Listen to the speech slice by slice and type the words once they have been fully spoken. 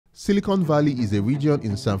Silicon Valley is a region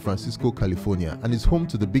in San Francisco, California, and is home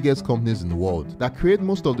to the biggest companies in the world that create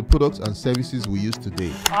most of the products and services we use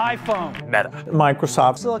today. iPhone, Meta,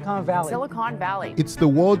 Microsoft, Silicon Valley. It's the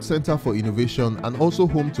World Center for Innovation and also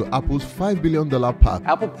home to Apple's $5 billion park.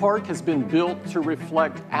 Apple Park has been built to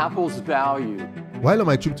reflect Apple's value. While on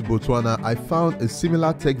my trip to Botswana, I found a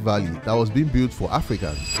similar tech valley that was being built for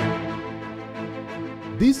Africans.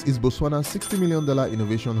 This is Botswana's $60 million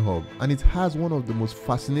innovation hub, and it has one of the most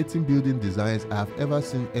fascinating building designs I have ever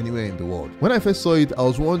seen anywhere in the world. When I first saw it, I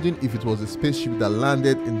was wondering if it was a spaceship that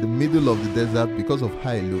landed in the middle of the desert because of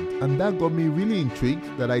how it looked, and that got me really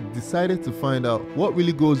intrigued that I decided to find out what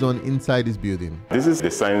really goes on inside this building. This is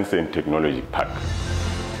the Science and Technology Park.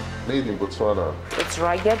 Made in Botswana. It's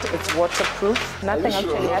rugged, it's waterproof, nothing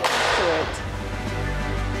actually happens to it.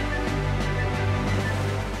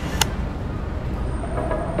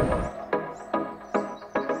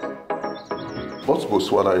 What's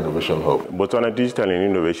Botswana Innovation Hub? Botswana Digital and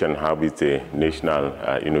Innovation Hub is a national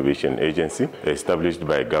innovation agency established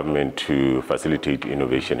by government to facilitate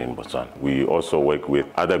innovation in Botswana. We also work with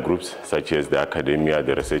other groups such as the academia,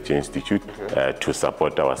 the research institute, to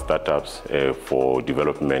support our startups for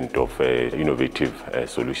development of innovative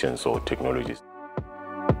solutions or technologies.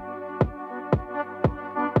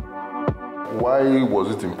 Why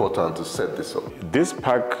was it important to set this up? This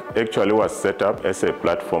park actually was set up as a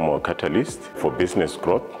platform or catalyst for business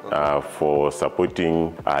growth, for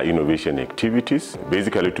supporting innovation activities,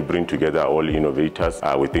 basically to bring together all innovators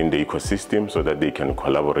within the ecosystem so that they can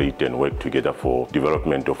collaborate and work together for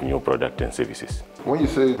development of new products and services. When you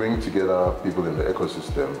say bring together people in the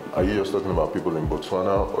ecosystem, are you just talking about people in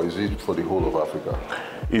Botswana, or is it for the whole of Africa?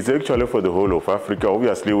 It's actually for the whole of Africa.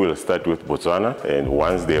 Obviously, we'll start with Botswana, and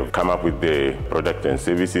once they've come up with the product and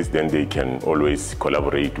services, then they can always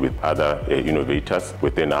collaborate with other innovators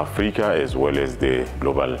within Africa as well as the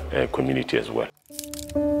global community as well.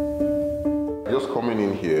 Just coming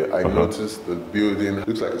in here, I noticed the building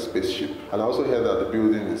looks like a spaceship. And I also heard that the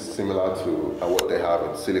building is similar to what they have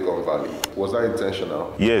in Silicon Valley. Was that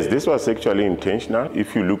intentional? Yes, this was actually intentional.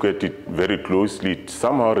 If you look at it very closely, it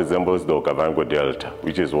somehow resembles the Okavango Delta,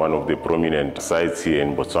 which is one of the prominent sites here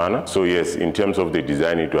in Botswana. So yes, in terms of the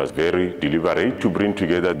design, it was very deliberate to bring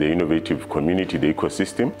together the innovative community, the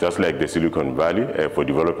ecosystem, just like the Silicon Valley, for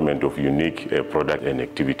development of unique product and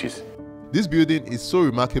activities. This building is so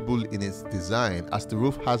remarkable in its design as the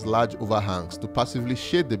roof has large overhangs to passively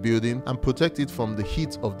shade the building and protect it from the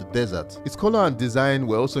heat of the desert. Its color and design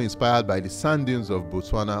were also inspired by the sand dunes of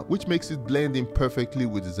Botswana, which makes it blend in perfectly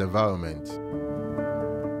with its environment.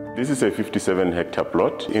 This is a 57-hectare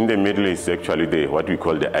plot. In the middle is actually what we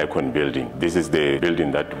call the Icon building. This is the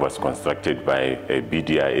building that was constructed by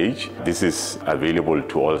BDIH. This is available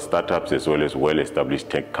to all startups as well as well-established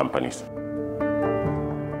tech companies.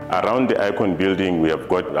 Around the Icon building, we have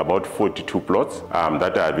got about 42 plots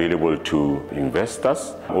that are available to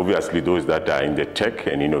investors. Obviously, those that are in the tech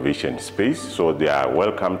and innovation space, so they are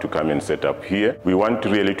welcome to come and set up here. We want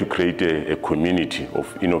really to create a community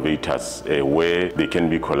of innovators where there can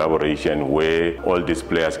be collaboration, where all these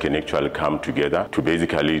players can actually come together to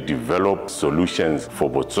basically develop solutions for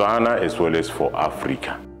Botswana as well as for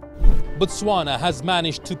Africa. Botswana has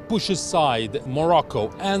managed to push aside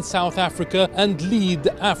Morocco and South Africa and lead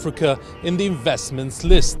Africa in the investments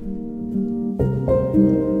list.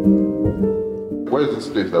 Where is this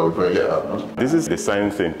place that we're going at? This is the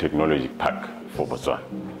Science and Technology Park for Botswana.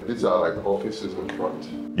 These are like offices in front.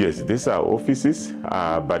 Yes, these are offices,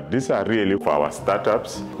 but these are really for our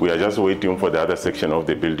startups. We are just waiting for the other section of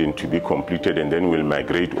the building to be completed, and then we'll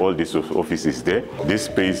migrate all these offices there. This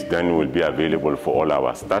space then will be available for all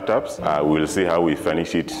our startups. We'll see how we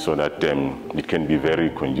finish it so that it can be very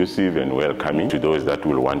conducive and welcoming to those that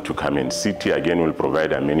will want to come and sit here. Again, we'll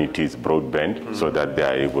provide amenities, broadband, so that they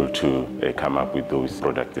are able to come up with those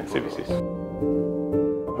products and services.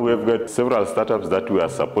 We have got several startups that we are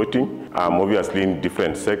supporting, obviously in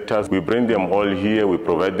different sectors. We bring them all here, we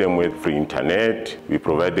provide them with free internet, we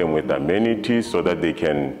provide them with amenities so that they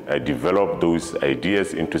can develop those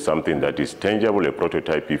ideas into something that is tangible, a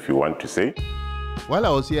prototype if you want to say. While I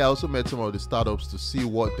was here, I also met some of the startups to see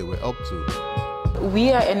what they were up to.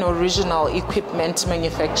 We are an original equipment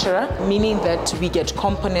manufacturer, meaning that we get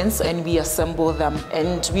components and we assemble them.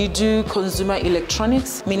 And we do consumer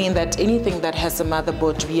electronics, meaning that anything that has a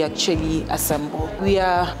motherboard, we actually assemble. We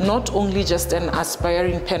are not only just an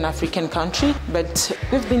aspiring Pan-African country, but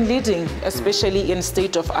we've been leading, especially in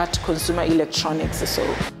state-of-art consumer electronics.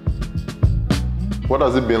 What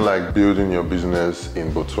has it been like building your business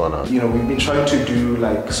in Botswana? You know, we've been trying to do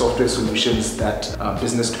like software solutions that are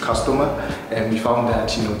business to customer, and we found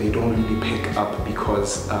that, you know, they don't really pick up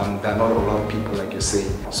because there are not a lot of people, like you're saying.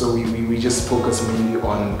 So we just focus mainly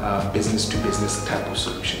on business to business type of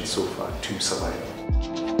solutions so far to survive.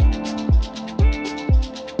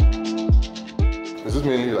 Is this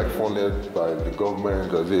mainly like funded by the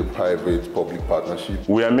government, or is it a private-public partnership?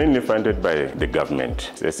 We are mainly funded by the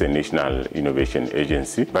government as a national innovation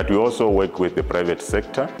agency, but we also work with the private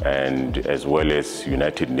sector and as well as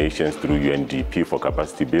United Nations through UNDP for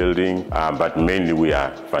capacity building, but mainly we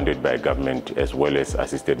are funded by government as well as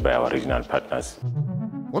assisted by our regional partners.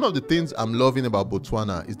 One of the things I'm loving about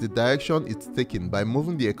Botswana is the direction it's taken by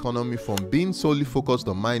moving the economy from being solely focused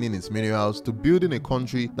on mining its minerals to building a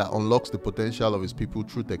country that unlocks the potential of its people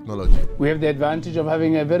through technology. We have the advantage of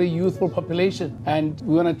having a very youthful population, and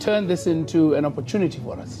we want to turn this into an opportunity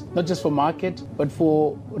for us, not just for market, but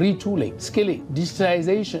for retooling, skilling,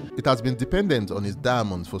 digitalization. It has been dependent on its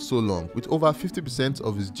diamonds for so long, with over 50%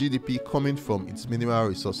 of its GDP coming from its mineral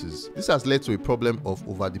resources. This has led to a problem of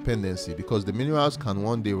over-dependency because the minerals can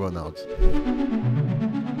one day run out.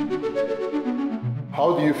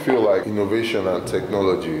 How do you feel like innovation and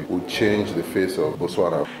technology will change the face of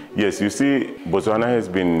Botswana? Yes, you see, Botswana has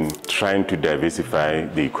been trying to diversify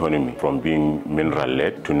the economy from being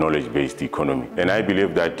mineral-led to knowledge-based economy. And I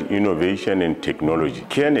believe that innovation and technology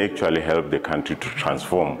can actually help the country to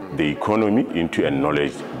transform the economy into a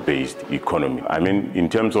knowledge-based economy. I mean, in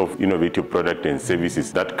terms of innovative products and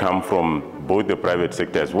services that come from both the private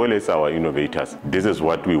sector as well as our innovators, this is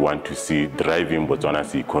what we want to see driving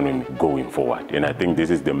Botswana's economy going forward. And I think this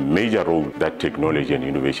is the major role that technology and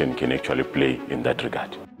innovation can actually play in that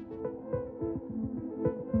regard.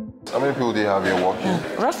 How many people do you have here working?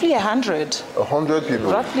 Roughly 100. 100 people?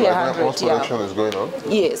 Roughly like 100, once production is going on?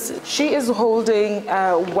 Yes. She is holding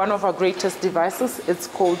one of our greatest devices. It's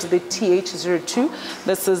called the TH02.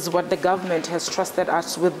 This is what the government has trusted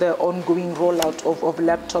us with, the ongoing rollout of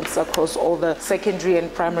laptops across all the secondary and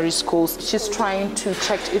primary schools. She's trying to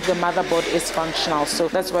check if the motherboard is functional, so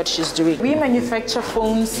that's what she's doing. We manufacture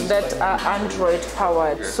phones that are Android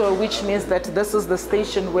powered, so which means that this is the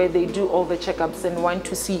station where they do all the checkups and want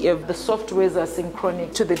to see if the softwares are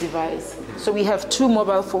synchronic to the device. So we have two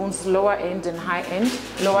mobile phones, lower end and high end.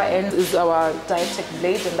 Lower end is our Diatech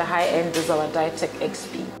Blade and the high end is our Diatech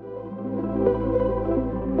XP.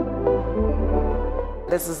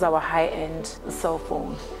 This is our high-end cell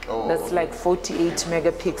phone. That's like 48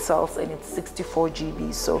 megapixels and it's 64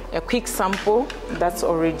 GB. So a quick sample that's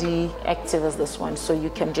already active as this one. So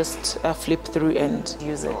you can just flip through and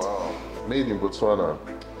use it. Wow. Made in Botswana.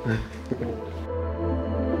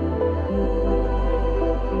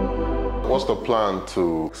 What's the plan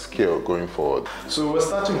to scale going forward? So we're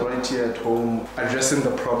starting right here at home, addressing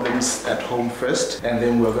the problems at home first, and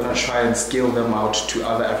then we're going to try and scale them out to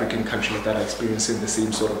other African countries that are experiencing the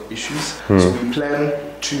same sort of issues. So we plan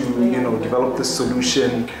to, you know, develop this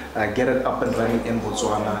solution, get it up and running in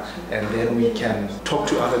Botswana, and then we can talk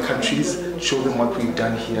to other countries, show them what we've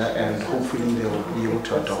done here, and hopefully they'll be able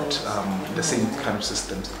to adopt the same kind of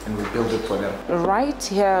systems, and we'll build it for them. Right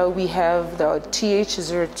here we have the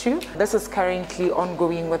TH02. This is currently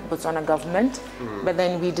ongoing with Botswana government, but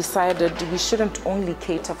then we decided we shouldn't only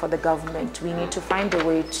cater for the government. We need to find a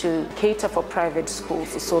way to cater for private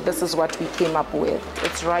schools. So this is what we came up with.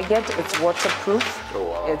 It's rugged, it's waterproof,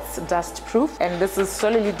 it's dust proof, and this is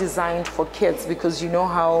solely designed for kids because you know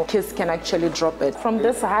how kids can actually drop it. From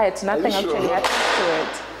this height, nothing actually happens to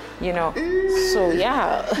it, you know. So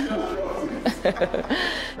yeah.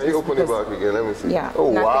 Can you open it back again? Let me see. Yeah,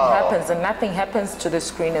 oh, nothing wow. happens, and nothing happens to the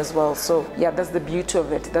screen as well. So yeah, that's the beauty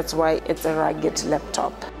of it. That's why it's a rugged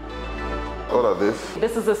laptop. What are this?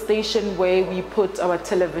 This is a station where we put our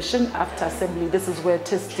television after assembly. This is where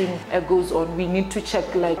testing goes on. We need to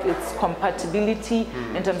check like its compatibility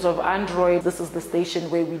in terms of Android. This is the station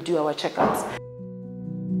where we do our checkups.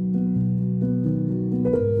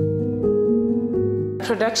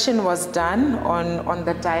 Production was done on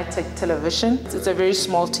the Diatech television. It's a very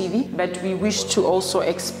small TV, but we wish to also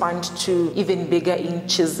expand to even bigger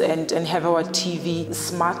inches and have our TV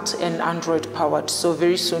smart and Android powered. So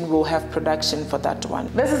very soon we'll have production for that one.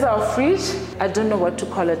 This is our fridge. I don't know what to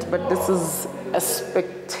call it, but this is a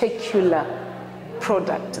spectacular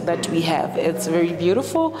product that we have. It's very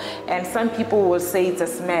beautiful, and some people will say it's a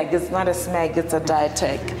SMAG. It's not a SMAG, it's a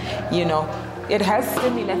Diatech. You know, it has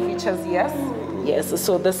similar features, yes. Yes,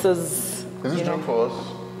 so this is... Is this drink for us?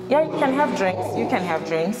 Yeah, you can have drinks. You can have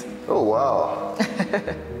drinks. Oh, wow.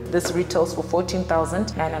 This retails for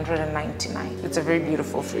 14,999. It's a very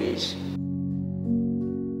beautiful fridge.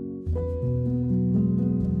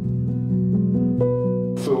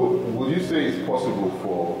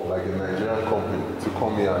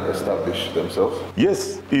 establish themselves?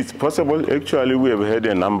 Yes, it's possible. Actually, we have had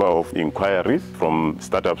a number of inquiries from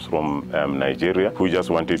startups from Nigeria who just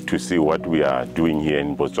wanted to see what we are doing here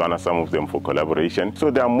in Botswana, some of them for collaboration.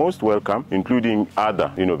 So they are most welcome, including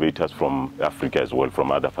other innovators from Africa as well,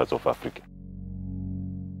 from other parts of Africa.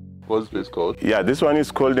 What's this called? Yeah, this one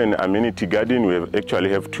is called an amenity garden. We actually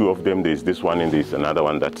have two of them. There's this one and there's another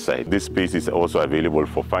one that side. This space is also available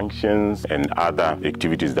for functions and other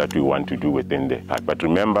activities that we want to do within the park. But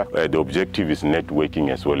remember, the objective is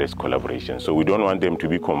networking as well as collaboration. So we don't want them to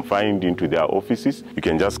be confined into their offices. You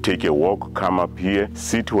can just take a walk, come up here,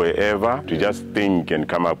 sit wherever to just think and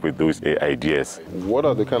come up with those ideas. What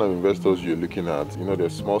are the kind of investors you're looking at? You know,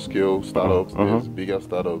 there's small scale startups, there's bigger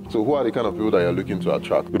startups. So who are the kind of people that you're looking to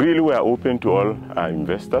attract? Really, we are open to all our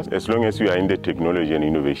investors as long as you are in the technology and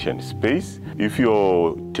innovation space. If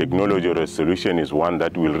your technology or a solution is one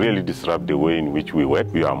that will really disrupt the way in which we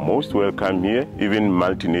work, you are most welcome here. Even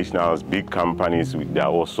multinationals, big companies, they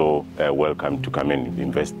are also welcome to come and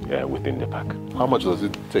invest within the park. How much does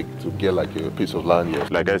it take to get like a piece of land here?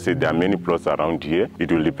 Like I said, there are many plots around here.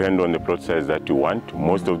 It will depend on the plot size that you want.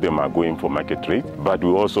 Most of them are going for market rate, but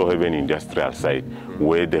we also have an industrial side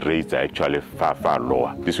where the rates are actually far, far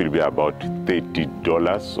lower. This will be about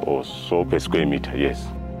 $30 or so per square meter, yes.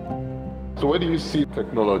 So where do you see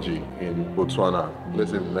technology in Botswana, let's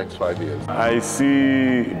say in the next 5 years? I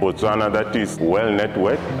see Botswana that is well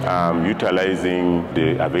networked, utilizing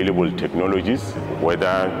the available technologies,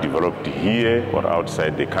 whether developed here or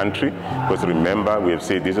outside the country. Because remember, we have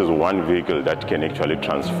said this is one vehicle that can actually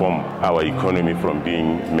transform our economy from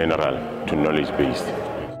being mineral to knowledge-based.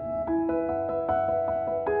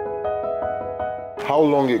 How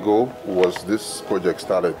long ago was this project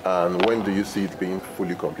started, and when do you see it being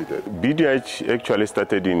fully completed? BDH actually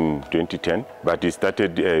started in 2010, but it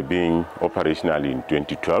started being operational in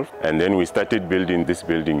 2012. And then we started building this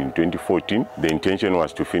building in 2014. The intention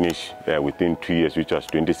was to finish within 2 years, which was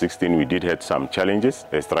 2016. We did have some challenges,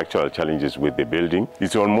 structural challenges with the building.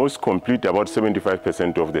 It's almost complete. About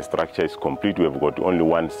 75% of the structure is complete. We have got only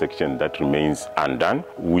one section that remains undone.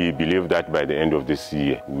 We believe that by the end of this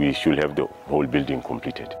year, we should have the whole building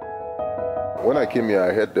completed. When I came here,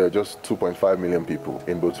 I heard there are just 2.5 million people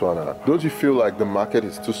in Botswana. Don't you feel like the market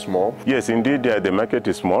is too small? Yes, indeed, the market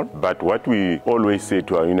is small. But what we always say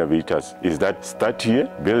to our innovators is that start here,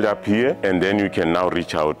 build up here, and then you can now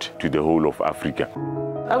reach out to the whole of Africa.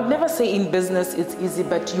 I would never say in business it's easy,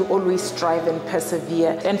 but you always strive and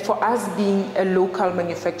persevere. And for us being a local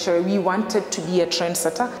manufacturer, we wanted to be a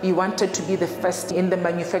trendsetter. We wanted to be the first in the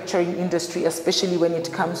manufacturing industry, especially when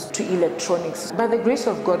it comes to electronics. By the grace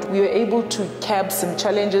of God, we were able to curb some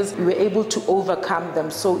challenges. We were able to overcome them.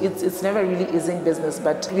 So it's never really easy in business,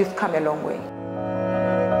 but we've come a long way.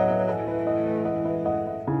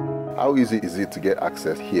 How easy is it to get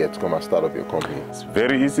access here to come and start up your company? It's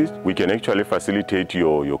very easy. We can actually facilitate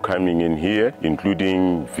your coming in here,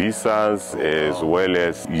 including visas, as well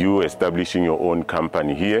as you establishing your own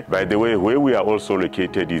company here. By the way, where we are also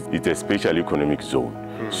located is it's a special economic zone.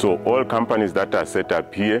 So all companies that are set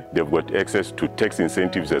up here, they've got access to tax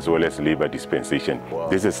incentives as well as labor dispensation. Wow.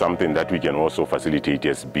 This is something that we can also facilitate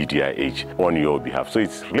as BDIH on your behalf. So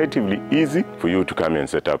it's relatively easy for you to come and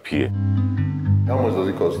set up here. How much does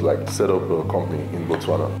it cost, like, to set up a company in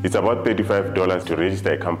Botswana? It's about $35 to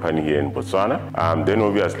register a company here in Botswana. Then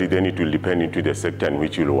obviously, then it will depend into the sector in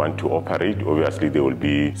which you'll want to operate. Obviously, there will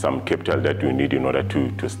be some capital that you need in order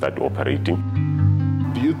to start operating.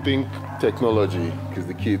 Do you think technology is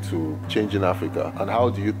the key to changing Africa? And how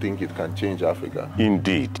do you think it can change Africa?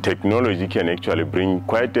 Indeed, technology can actually bring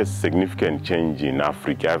quite a significant change in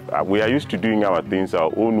Africa. We are used to doing our things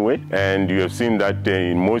our own way, and you have seen that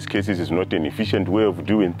in most cases it's not an efficient way of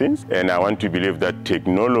doing things. And I want to believe that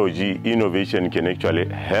technology innovation can actually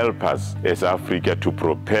help us as Africa to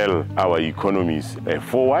propel our economies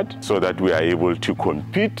forward so that we are able to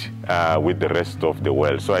compete with the rest of the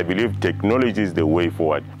world. So I believe technology is the way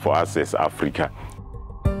forward for us as Africa.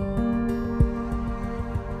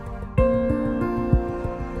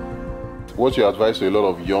 What's your advice to a lot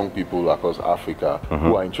of young people across Africa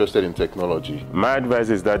who are interested in technology? My advice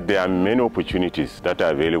is that there are many opportunities that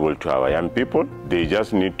are available to our young people. They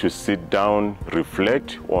just need to sit down,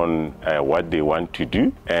 reflect on what they want to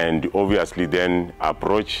do, and obviously then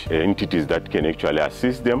approach entities that can actually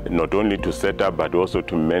assist them, not only to set up, but also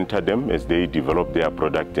to mentor them as they develop their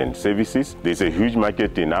product and services. There's a huge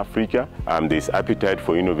market in Africa. There's appetite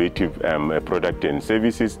for innovative product and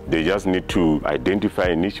services. They just need to identify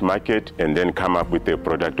a niche market and then come up with a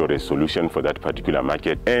product or a solution for that particular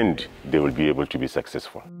market, and they will be able to be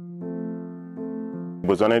successful.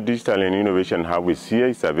 Botswana Digital and Innovation Hub is here.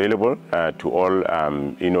 It's available to all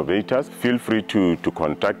innovators. Feel free to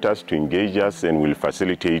contact us, to engage us, and we'll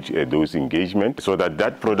facilitate those engagements so that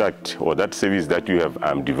that product or that service that you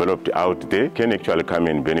have developed out there can actually come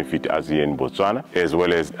and benefit us here in Botswana as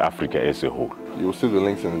well as Africa as a whole. You'll see the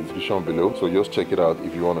links in the description below, so just check it out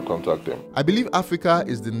if you want to contact them. I believe Africa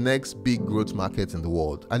is the next big growth market in the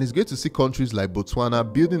world, and it's great to see countries like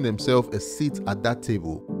Botswana building themselves a seat at that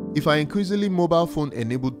table. If our increasingly mobile phone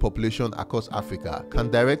enabled population across Africa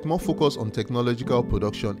can direct more focus on technological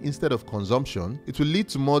production instead of consumption, it will lead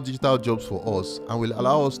to more digital jobs for us and will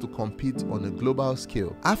allow us to compete on a global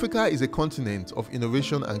scale. Africa is a continent of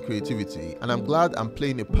innovation and creativity, and I'm glad I'm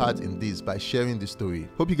playing a part in this by sharing this story.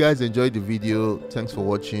 Hope you guys enjoyed the video. Thanks for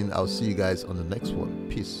watching. I'll see you guys on the next one.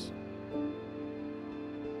 Peace.